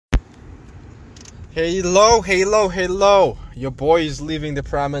Hello, hello, hello. Your boy is leaving the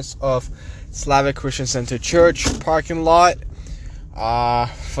premise of Slavic Christian Center Church parking lot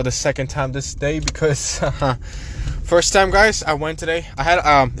for the second time this day because first time, guys, I went today. I had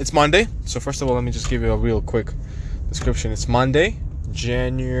it's Monday. So first of all, let me just give you a real quick description. It's Monday,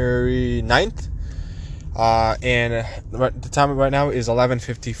 January 9th. And the time right now is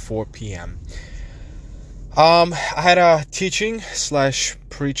 11:54 p.m. I had a teaching /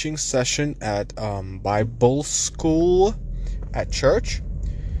 preaching session at Bible school at church.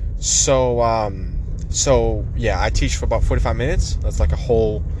 So yeah, I teach for about 45 minutes. That's like a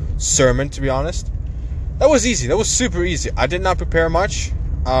whole sermon, to be honest. That was easy. That was super easy. I did not prepare much.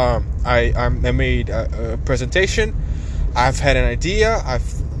 I made a presentation. I've had an idea.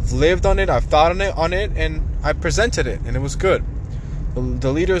 I've lived on it. I've thought on it, and I presented it, and it was good.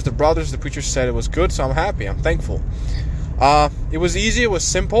 The leaders, the brothers, the preachers said it was good, so I'm happy. I'm thankful. It was easy, it was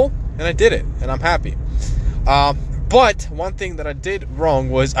simple, and I did it, and I'm happy. But one thing that I did wrong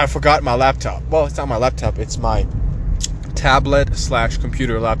was I forgot my laptop. Well, it's not my laptop, it's my tablet /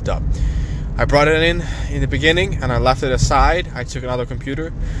 computer laptop. I brought it in the beginning, and I left it aside. I took another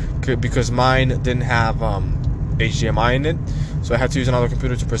computer because mine didn't have HDMI in it, so I had to use another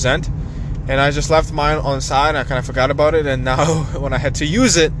computer to present. And I just left mine on the side. I kind of forgot about it. And now when I had to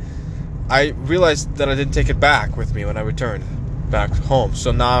use it, I realized that I didn't take it back with me when I returned back home.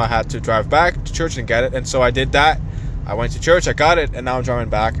 So now I had to drive back to church and get it. And so I did that. I went to church. I got it. And now I'm driving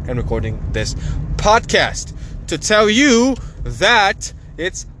back and recording this podcast to tell you that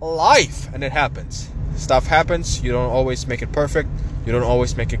it's life. And it happens. Stuff happens. You don't always make it perfect. You don't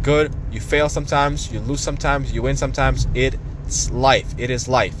always make it good. You fail sometimes. You lose sometimes. You win sometimes. It's life. It is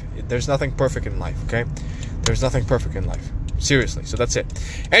life. There's nothing perfect in life, okay? There's nothing perfect in life. Seriously. So that's it.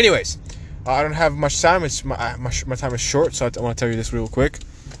 Anyways, I don't have much time. My time is short, so I want to tell you this real quick.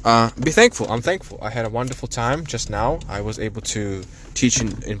 Be thankful. I'm thankful. I had a wonderful time just now. I was able to teach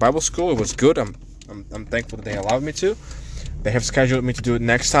in Bible school. It was good. I'm thankful that they allowed me to. They have scheduled me to do it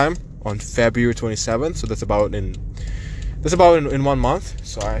next time on February 27th. So that's about in 1 month.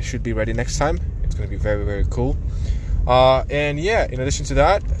 So I should be ready next time. It's going to be very, very cool. And yeah, in addition to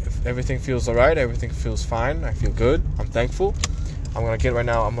that, everything feels alright, everything feels fine, I feel good, I'm thankful. I'm gonna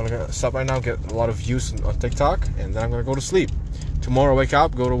stop right now, get a lot of views on TikTok, and then I'm gonna go to sleep. Tomorrow, wake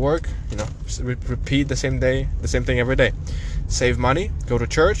up, go to work, repeat the same thing every day. Save money, go to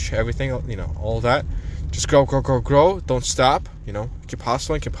church, everything, all that. Just grow, don't stop, keep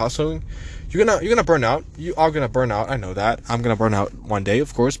hustling. You're gonna burn out. You are gonna burn out. I know that. I'm gonna burn out one day,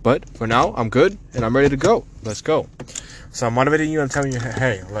 of course. But for now, I'm good and I'm ready to go. Let's go. So I'm motivating you and telling you,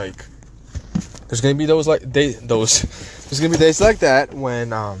 hey, like, there's gonna be There's gonna be days like that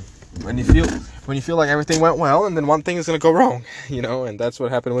when you feel like everything went well, and then one thing is gonna go wrong, and that's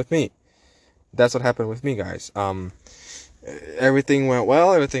what happened with me. That's what happened with me, guys. Everything went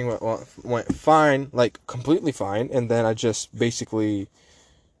well. Everything went fine, like completely fine, and then I just basically,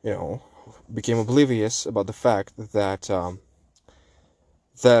 became oblivious about the fact that I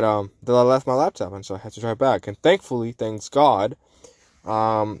left my laptop, and so I had to drive back. And thankfully, thanks God,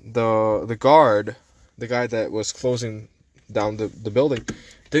 the guy that was closing down the building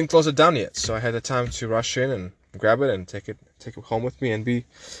didn't close it down yet. So I had the time to rush in and grab it and take it home with me and be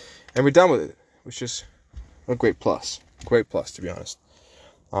done with it, which is a great plus, to be honest.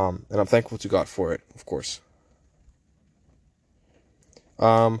 And I'm thankful to God for it, of course.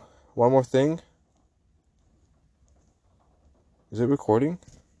 One more thing. Is it recording?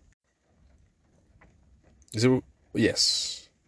 Yes.